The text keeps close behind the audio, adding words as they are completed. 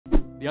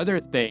The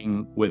other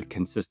thing with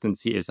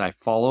consistency is I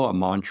follow a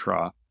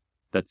mantra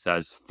that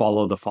says,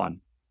 follow the fun.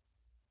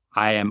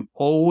 I am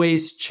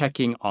always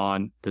checking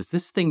on, does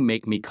this thing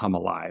make me come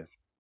alive?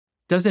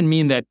 Doesn't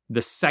mean that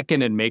the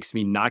second it makes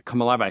me not come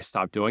alive, I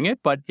stop doing it.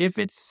 But if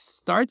it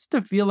starts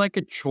to feel like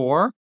a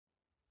chore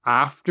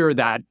after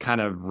that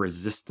kind of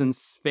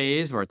resistance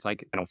phase where it's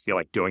like, I don't feel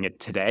like doing it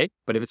today,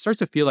 but if it starts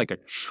to feel like a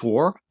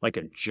chore, like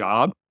a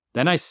job,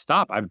 then I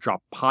stop. I've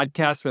dropped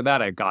podcasts for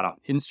that. I got off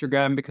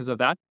Instagram because of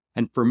that.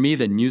 And for me,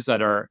 the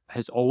newsletter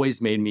has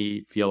always made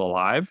me feel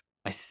alive.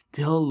 I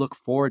still look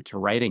forward to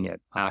writing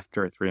it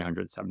after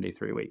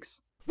 373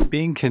 weeks.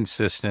 Being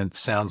consistent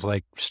sounds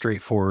like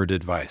straightforward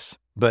advice,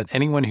 but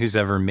anyone who's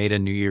ever made a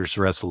New Year's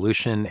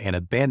resolution and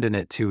abandoned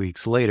it 2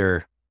 weeks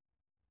later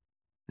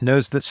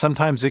knows that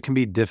sometimes it can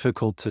be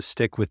difficult to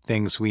stick with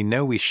things we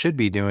know we should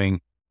be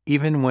doing,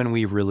 even when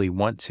we really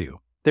want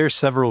to. There are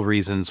several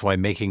reasons why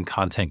making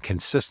content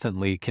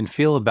consistently can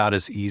feel about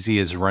as easy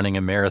as running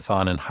a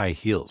marathon in high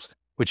heels,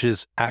 which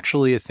is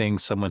actually a thing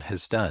someone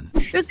has done.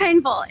 It was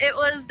painful. It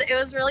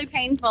was really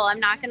painful. I'm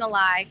not going to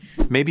lie.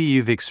 Maybe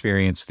you've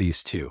experienced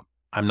these too.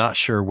 I'm not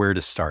sure where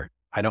to start.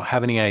 I don't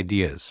have any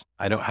ideas.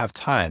 I don't have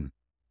time.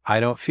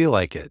 I don't feel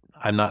like it.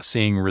 I'm not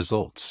seeing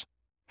results.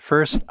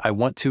 First, I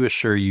want to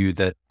assure you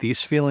that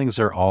these feelings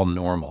are all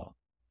normal.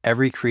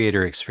 Every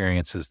creator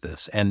experiences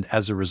this, and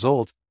as a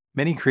result,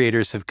 many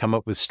creators have come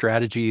up with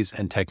strategies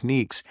and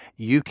techniques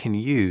you can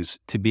use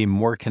to be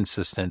more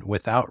consistent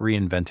without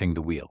reinventing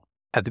the wheel.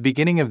 At the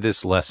beginning of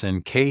this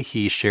lesson,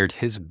 Kei shared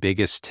his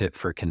biggest tip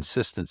for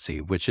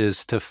consistency, which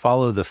is to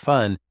follow the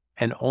fun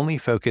and only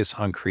focus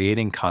on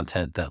creating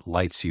content that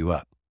lights you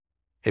up.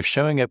 If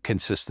showing up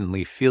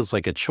consistently feels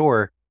like a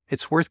chore,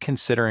 it's worth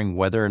considering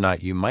whether or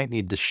not you might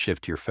need to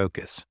shift your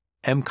focus.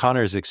 M.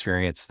 Connors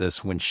experienced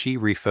this when she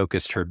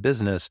refocused her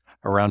business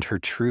around her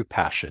true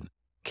passion,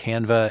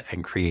 Canva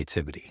and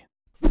creativity.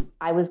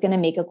 I was going to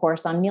make a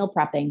course on meal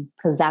prepping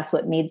because that's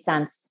what made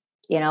sense.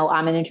 You know,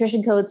 I'm a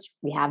nutrition coach.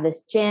 We have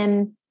this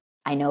gym.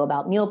 I know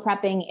about meal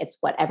prepping. It's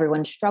what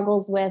everyone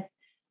struggles with.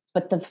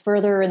 But the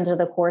further into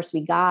the course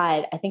we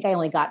got, I think I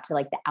only got to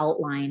like the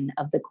outline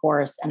of the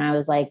course. And I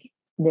was like,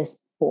 this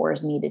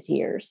bores me to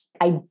tears.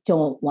 I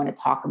don't want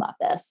to talk about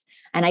this.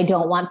 And I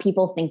don't want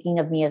people thinking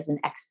of me as an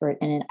expert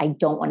in it. I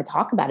don't want to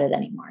talk about it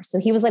anymore. So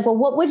he was like, well,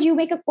 what would you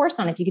make a course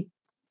on if you could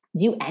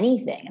do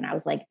anything? And I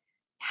was like,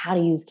 how to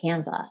use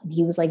Canva. And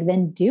he was like,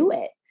 then do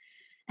it.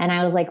 And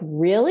I was like,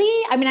 really?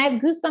 I mean, I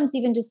have goosebumps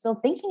even just still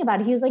thinking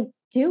about it. He was like,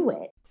 do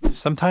it.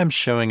 Sometimes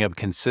showing up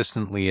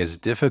consistently is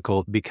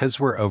difficult because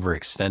we're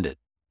overextended.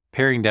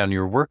 Paring down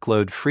your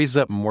workload frees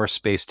up more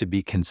space to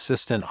be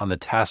consistent on the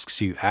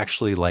tasks you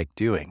actually like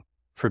doing.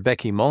 For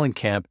Becky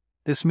Mullenkamp,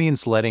 this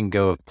means letting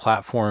go of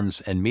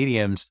platforms and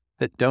mediums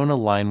that don't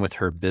align with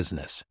her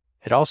business.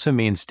 It also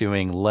means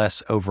doing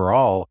less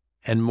overall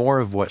and more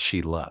of what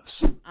she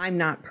loves. I'm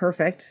not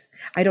perfect.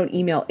 I don't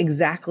email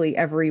exactly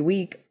every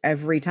week,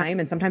 every time.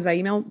 And sometimes I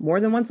email more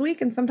than once a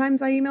week, and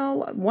sometimes I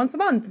email once a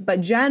month.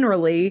 But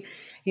generally,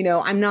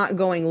 I'm not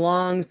going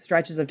long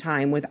stretches of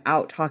time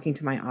without talking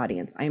to my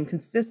audience. I am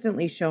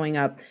consistently showing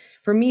up,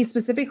 for me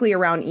specifically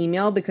around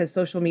email, because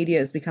social media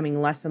is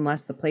becoming less and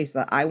less the place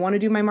that I want to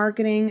do my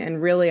marketing.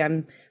 And really,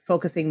 I'm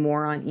focusing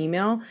more on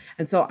email.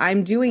 And so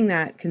I'm doing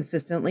that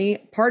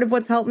consistently. Part of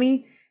what's helped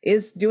me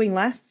is doing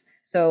less.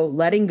 So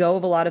letting go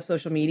of a lot of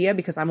social media,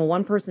 because I'm a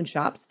one-person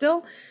shop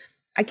still.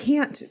 I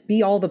can't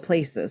be all the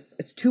places.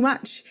 It's too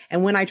much.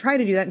 And when I try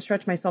to do that and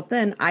stretch myself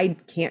thin, I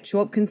can't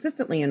show up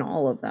consistently in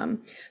all of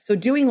them. So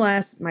doing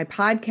less, my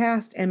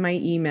podcast and my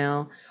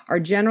email are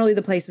generally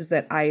the places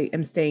that I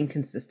am staying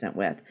consistent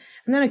with.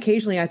 And then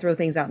occasionally I throw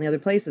things out in the other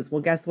places.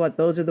 Well, guess what?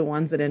 Those are the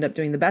ones that end up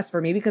doing the best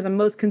for me because I'm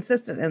most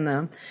consistent in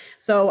them.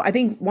 So I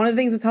think one of the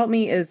things that's helped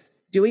me is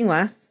doing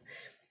less.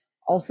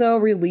 Also,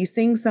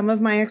 releasing some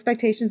of my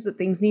expectations that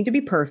things need to be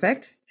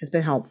perfect has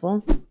been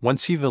helpful.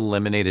 Once you've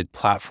eliminated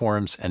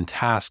platforms and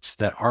tasks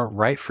that aren't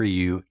right for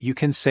you, you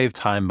can save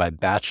time by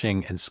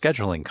batching and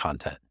scheduling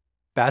content.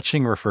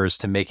 Batching refers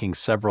to making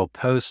several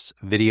posts,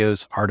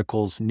 videos,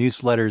 articles,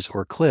 newsletters,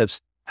 or clips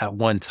at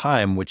one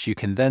time, which you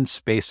can then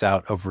space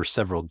out over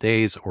several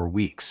days or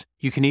weeks.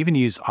 You can even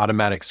use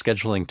automatic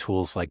scheduling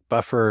tools like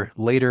Buffer,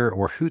 Later,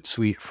 or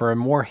Hootsuite for a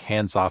more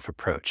hands-off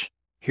approach.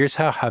 Here's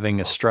how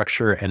having a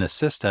structure and a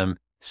system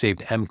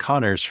saved M.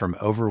 Connors from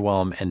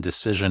overwhelm and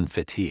decision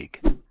fatigue.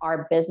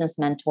 Our business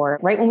mentor,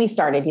 right when we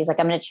started, he's like,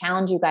 I'm going to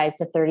challenge you guys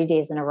to 30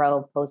 days in a row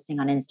of posting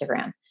on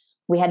Instagram.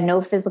 We had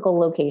no physical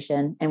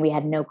location and we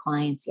had no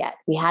clients yet.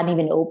 We hadn't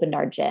even opened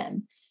our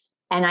gym.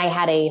 And I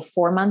had a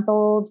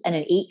 4-month-old and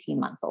an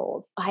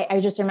 18-month-old. I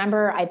just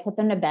remember I put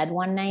them to bed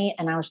one night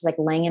and I was just like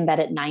laying in bed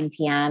at 9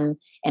 p.m.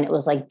 And it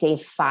was like day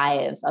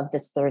 5 of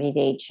this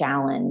 30-day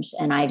challenge.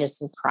 And I just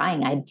was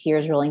crying. I had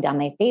tears rolling down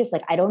my face.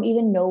 Like, I don't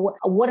even know,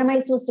 what am I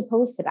supposed to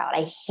post about?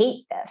 I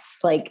hate this.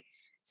 Like,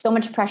 so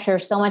much pressure,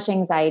 so much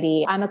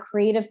anxiety. I'm a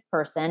creative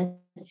person.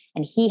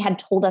 And he had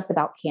told us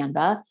about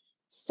Canva.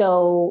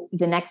 So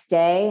the next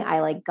day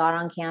I like got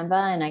on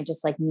Canva and I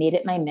just like made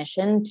it my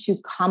mission to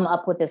come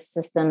up with a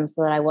system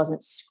so that I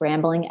wasn't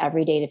scrambling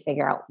every day to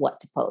figure out what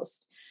to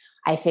post.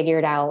 I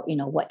figured out,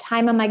 what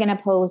time am I going to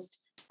post?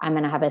 I'm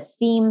going to have a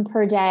theme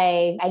per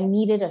day. I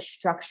needed a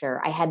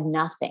structure. I had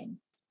nothing.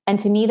 And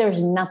to me,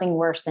 there's nothing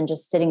worse than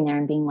just sitting there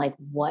and being like,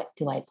 what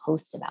do I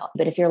post about?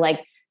 But if you're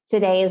like,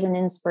 today is an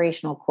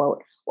inspirational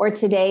quote, or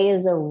today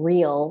is a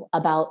reel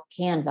about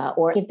Canva,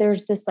 or if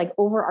there's this like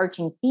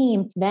overarching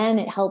theme, then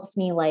it helps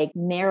me like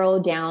narrow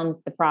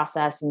down the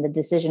process and the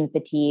decision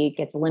fatigue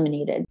gets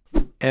eliminated.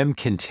 Em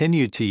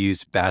continued to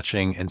use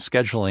batching and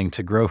scheduling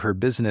to grow her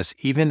business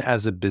even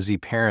as a busy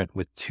parent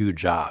with 2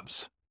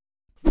 jobs.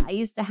 I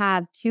used to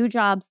have 2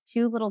 jobs,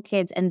 2 little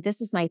kids, and this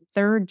was my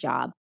 3rd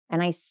job.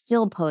 And I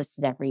still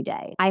posted every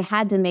day. I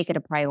had to make it a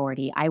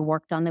priority. I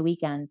worked on the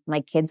weekends.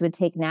 My kids would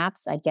take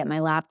naps. I'd get my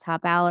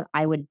laptop out.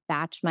 I would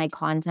batch my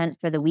content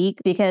for the week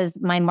because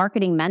my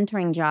marketing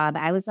mentoring job,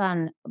 I was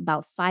on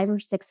about 5 or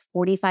 6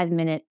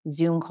 45-minute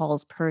Zoom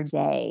calls per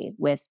day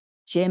with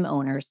gym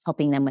owners,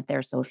 helping them with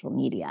their social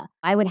media.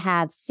 I would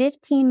have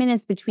 15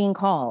 minutes between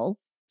calls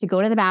to go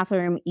to the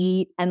bathroom,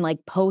 eat, and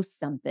like post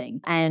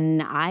something.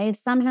 And I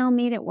somehow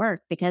made it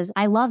work because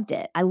I loved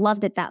it. I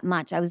loved it that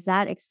much. I was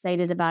that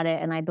excited about it.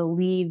 And I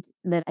believed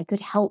that I could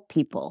help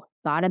people.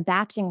 Got a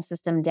batching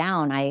system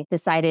down. I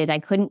decided I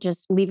couldn't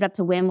just leave it up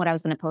to whim what I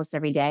was going to post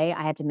every day.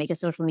 I had to make a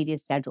social media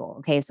schedule.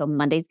 Okay, so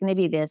Monday's going to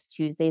be this,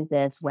 Tuesday's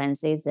this,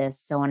 Wednesday's this,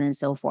 so on and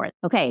so forth.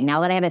 Okay, now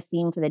that I have a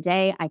theme for the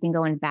day, I can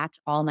go and batch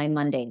all my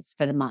Mondays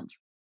for the month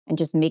and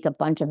just make a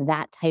bunch of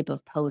that type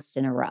of posts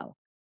in a row.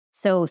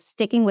 So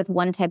sticking with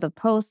one type of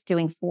post,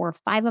 doing 4 or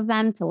 5 of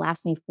them to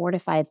last me 4 to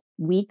 5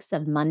 weeks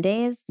of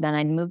Mondays, then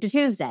I'd move to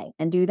Tuesday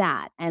and do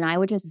that. And I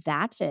would just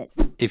batch it.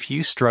 If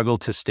you struggle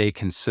to stay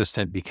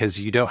consistent because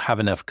you don't have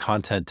enough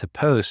content to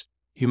post,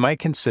 you might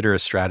consider a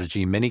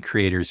strategy many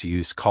creators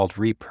use called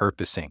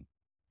repurposing.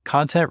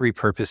 Content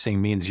repurposing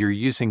means you're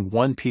using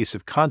one piece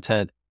of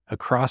content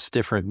across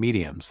different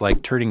mediums,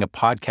 like turning a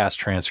podcast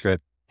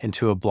transcript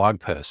into a blog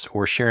post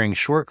or sharing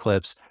short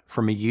clips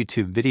from a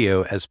YouTube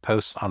video as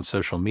posts on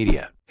social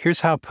media.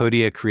 Here's how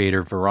Podia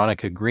creator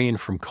Veronica Green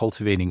from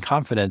Cultivating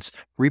Confidence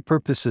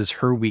repurposes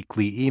her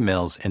weekly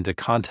emails into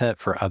content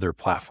for other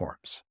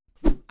platforms.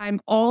 I'm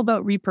all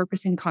about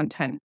repurposing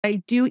content.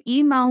 I do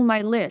email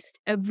my list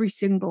every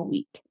single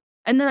week.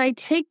 And then I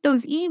take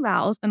those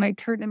emails and I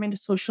turn them into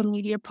social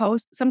media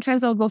posts.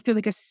 Sometimes I'll go through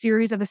like a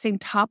series of the same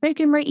topic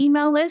in my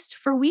email list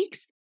for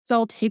weeks. So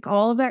I'll take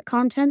all of that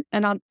content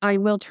and I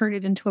will turn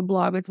it into a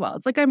blog as well.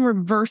 It's like I'm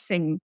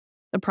reversing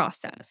the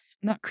process,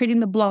 not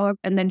creating the blog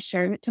and then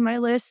sharing it to my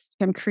list.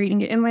 I'm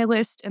creating it in my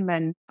list and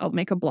then I'll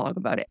make a blog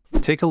about it.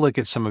 Take a look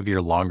at some of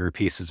your longer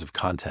pieces of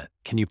content.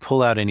 Can you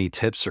pull out any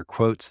tips or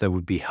quotes that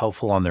would be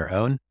helpful on their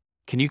own?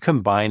 Can you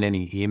combine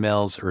any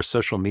emails or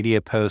social media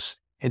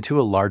posts into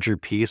a larger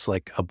piece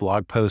like a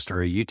blog post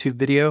or a YouTube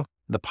video?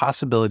 The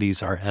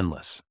possibilities are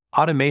endless.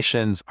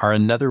 Automations are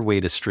another way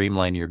to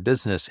streamline your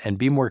business and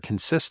be more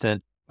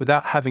consistent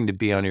without having to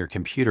be on your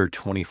computer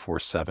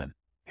 24/7.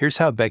 Here's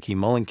how Becky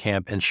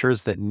Mullenkamp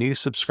ensures that new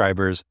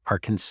subscribers are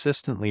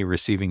consistently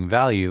receiving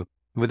value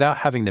without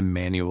having to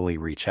manually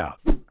reach out.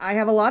 I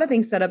have a lot of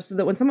things set up so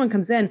that when someone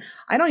comes in,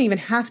 I don't even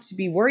have to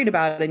be worried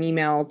about an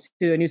email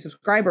to a new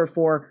subscriber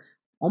for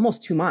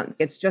almost 2 months.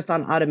 It's just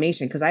on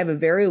automation because I have a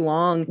very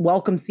long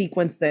welcome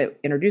sequence that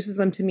introduces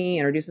them to me,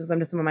 introduces them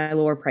to some of my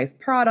lower priced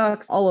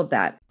products, all of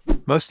that.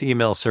 Most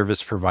email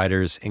service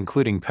providers,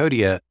 including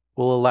Podia,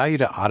 will allow you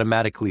to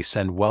automatically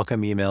send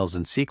welcome emails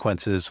and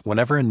sequences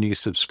whenever a new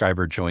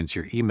subscriber joins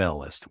your email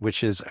list,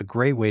 which is a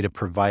great way to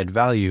provide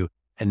value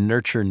and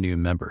nurture new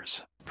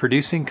members.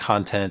 Producing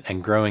content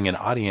and growing an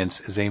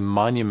audience is a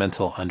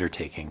monumental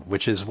undertaking,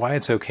 which is why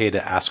it's okay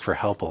to ask for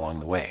help along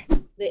the way.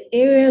 The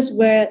areas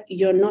where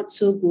you're not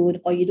so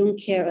good or you don't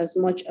care as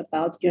much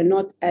about, you're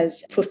not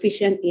as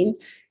proficient in,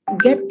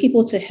 get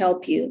people to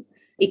help you.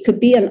 It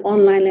could be an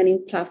online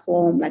learning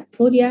platform like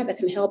Podia that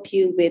can help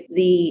you with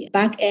the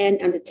back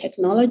end and the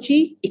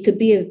technology. It could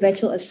be a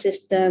virtual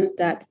assistant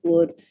that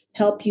would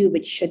help you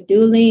with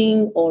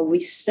scheduling or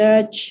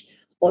research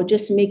or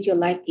just make your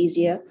life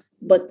easier.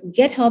 But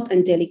get help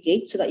and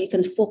delegate so that you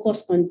can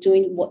focus on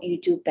doing what you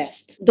do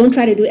best. Don't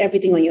try to do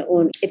everything on your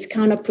own. It's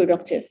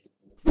counterproductive.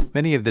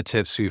 Many of the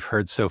tips we've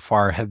heard so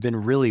far have been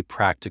really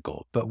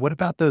practical, but what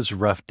about those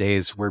rough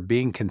days where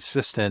being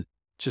consistent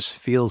just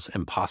feels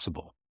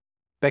impossible?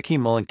 Becky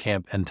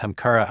Mullenkamp and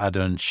Tamkara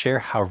Adun share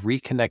how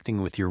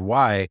reconnecting with your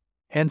why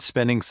and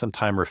spending some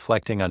time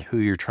reflecting on who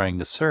you're trying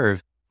to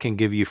serve can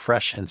give you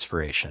fresh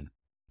inspiration.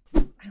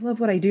 I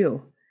love what I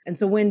do. And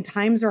so when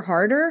times are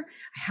harder,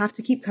 I have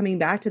to keep coming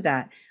back to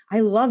that. I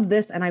love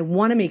this and I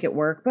want to make it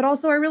work, but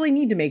also I really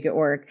need to make it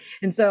work.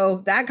 And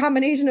so that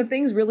combination of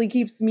things really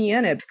keeps me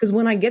in it because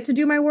when I get to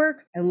do my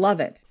work, I love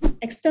it.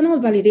 External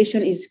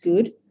validation is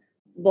good,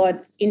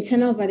 but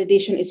internal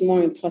validation is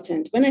more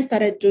important. When I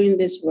started doing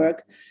this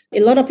work,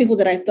 a lot of people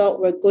that I thought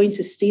were going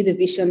to see the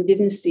vision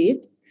didn't see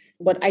it.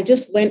 But I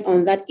just went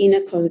on that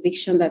inner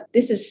conviction that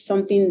this is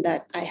something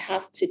that I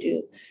have to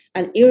do.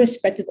 And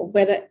irrespective of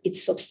whether it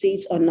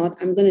succeeds or not,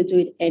 I'm going to do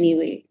it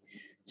anyway.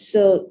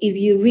 So if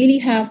you really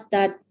have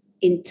that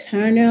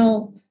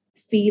internal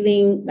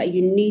feeling that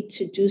you need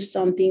to do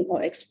something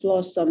or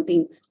explore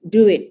something,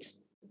 do it.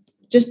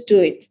 Just do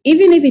it.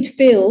 Even if it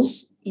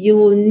fails, you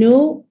will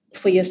know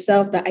for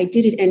yourself that I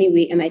did it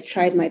anyway and I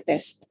tried my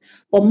best.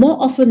 But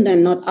more often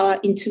than not, our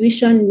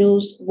intuition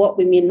knows what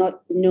we may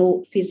not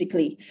know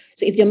physically.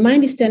 So if your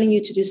mind is telling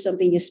you to do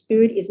something, your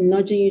spirit is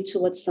nudging you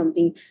towards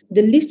something,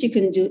 the least you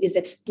can do is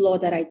explore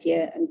that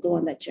idea and go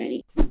on that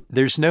journey.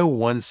 There's no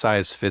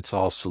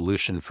one-size-fits-all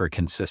solution for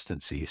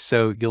consistency,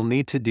 so you'll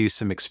need to do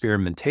some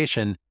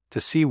experimentation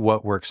to see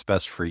what works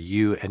best for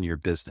you and your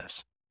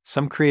business.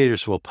 Some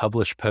creators will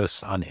publish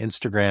posts on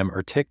Instagram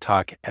or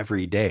TikTok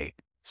every day.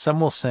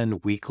 Some will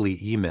send weekly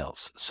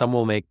emails. Some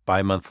will make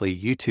bi-monthly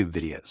YouTube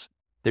videos.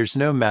 There's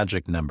no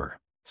magic number.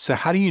 So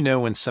how do you know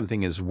when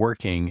something is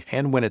working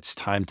and when it's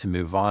time to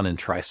move on and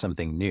try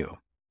something new?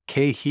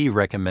 He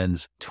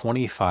recommends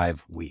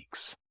 25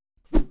 weeks.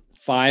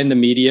 Find the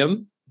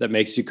medium that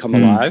makes you come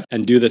alive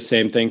and do the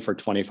same thing for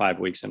 25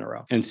 weeks in a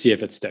row and see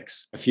if it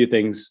sticks. A few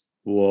things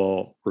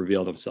will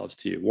reveal themselves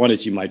to you. One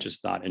is you might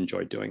just not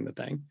enjoy doing the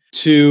thing.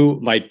 Two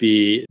might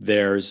be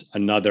there's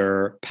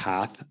another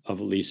path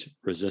of least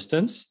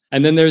resistance.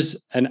 And then there's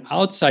an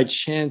outside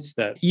chance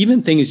that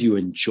even things you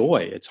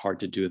enjoy, it's hard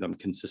to do them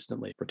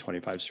consistently for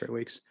 25 straight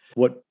weeks.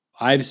 What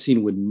I've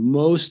seen with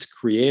most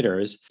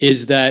creators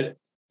is that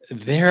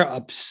they're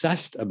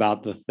obsessed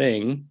about the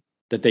thing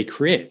that they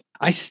create.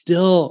 I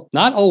still,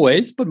 not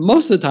always, but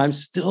most of the time,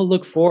 still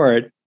look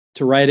forward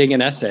to writing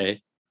an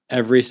essay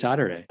every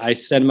Saturday. I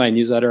send my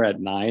newsletter at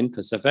 9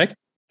 Pacific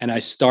and I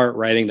start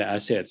writing the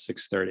essay at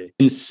 6:30.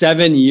 In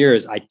 7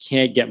 years, I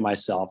can't get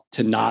myself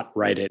to not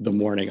write it the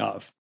morning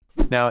of.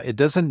 Now, it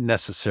doesn't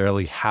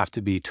necessarily have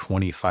to be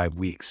 25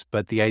 weeks,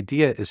 but the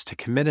idea is to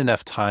commit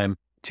enough time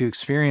to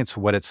experience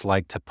what it's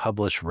like to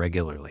publish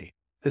regularly.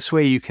 This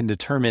way you can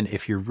determine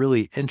if you're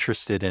really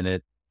interested in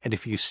it and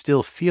if you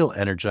still feel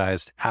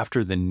energized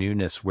after the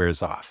newness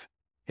wears off.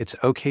 It's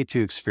okay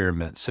to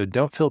experiment, so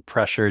don't feel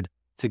pressured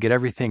to get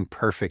everything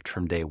perfect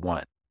from day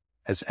one.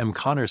 As M.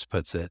 Connors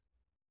puts it,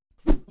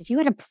 if you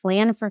had a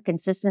plan for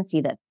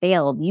consistency that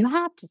failed, you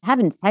have to have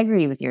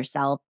integrity with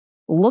yourself.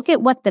 Look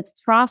at what the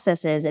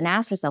process is and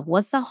ask yourself,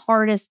 what's the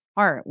hardest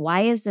part?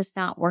 Why is this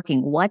not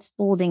working? What's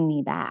holding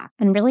me back?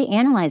 And really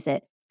analyze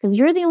it, because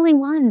you're the only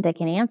one that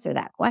can answer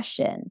that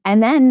question.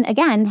 And then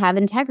again, have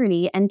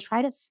integrity and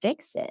try to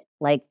fix it.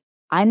 Like,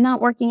 I'm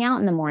not working out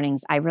in the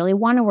mornings. I really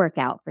want to work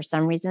out. For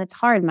some reason, it's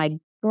hard. My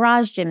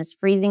garage gym is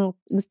freezing.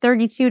 It was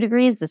 32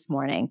 degrees this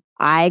morning.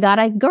 I got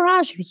a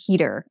garage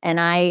heater and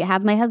I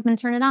have my husband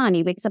turn it on.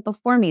 He wakes up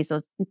before me, so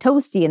it's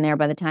toasty in there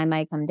by the time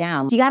I come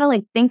down. So you got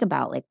to think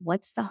about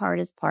what's the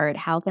hardest part?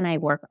 How can I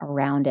work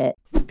around it?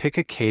 Pick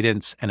a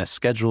cadence and a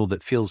schedule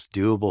that feels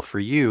doable for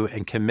you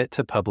and commit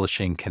to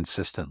publishing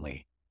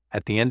consistently.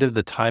 At the end of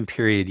the time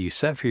period you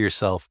set for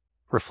yourself,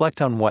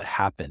 reflect on what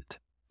happened.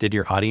 Did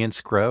your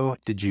audience grow?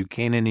 Did you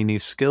gain any new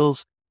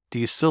skills? Do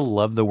you still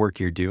love the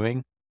work you're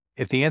doing?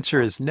 If the answer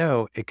is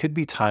no, it could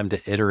be time to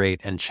iterate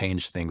and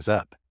change things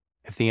up.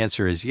 If the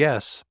answer is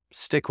yes,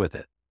 stick with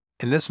it.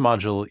 In this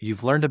module,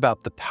 you've learned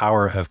about the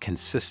power of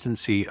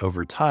consistency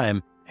over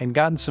time and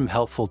gotten some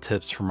helpful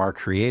tips from our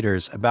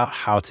creators about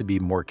how to be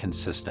more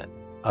consistent.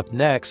 Up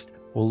next,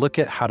 we'll look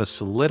at how to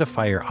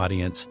solidify your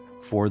audience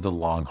for the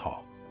long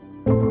haul.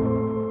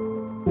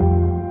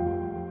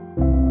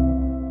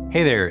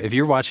 Hey there, if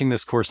you're watching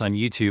this course on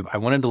YouTube, I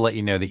wanted to let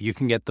you know that you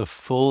can get the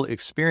full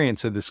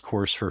experience of this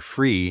course for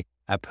free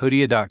at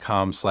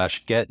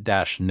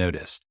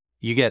podia.com/get-noticed.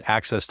 You get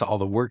access to all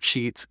the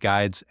worksheets,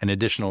 guides, and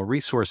additional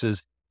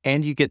resources,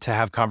 and you get to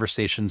have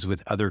conversations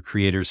with other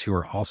creators who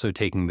are also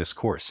taking this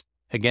course.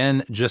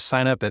 Again, just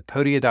sign up at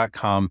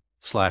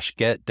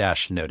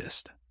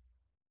podia.com/get-noticed.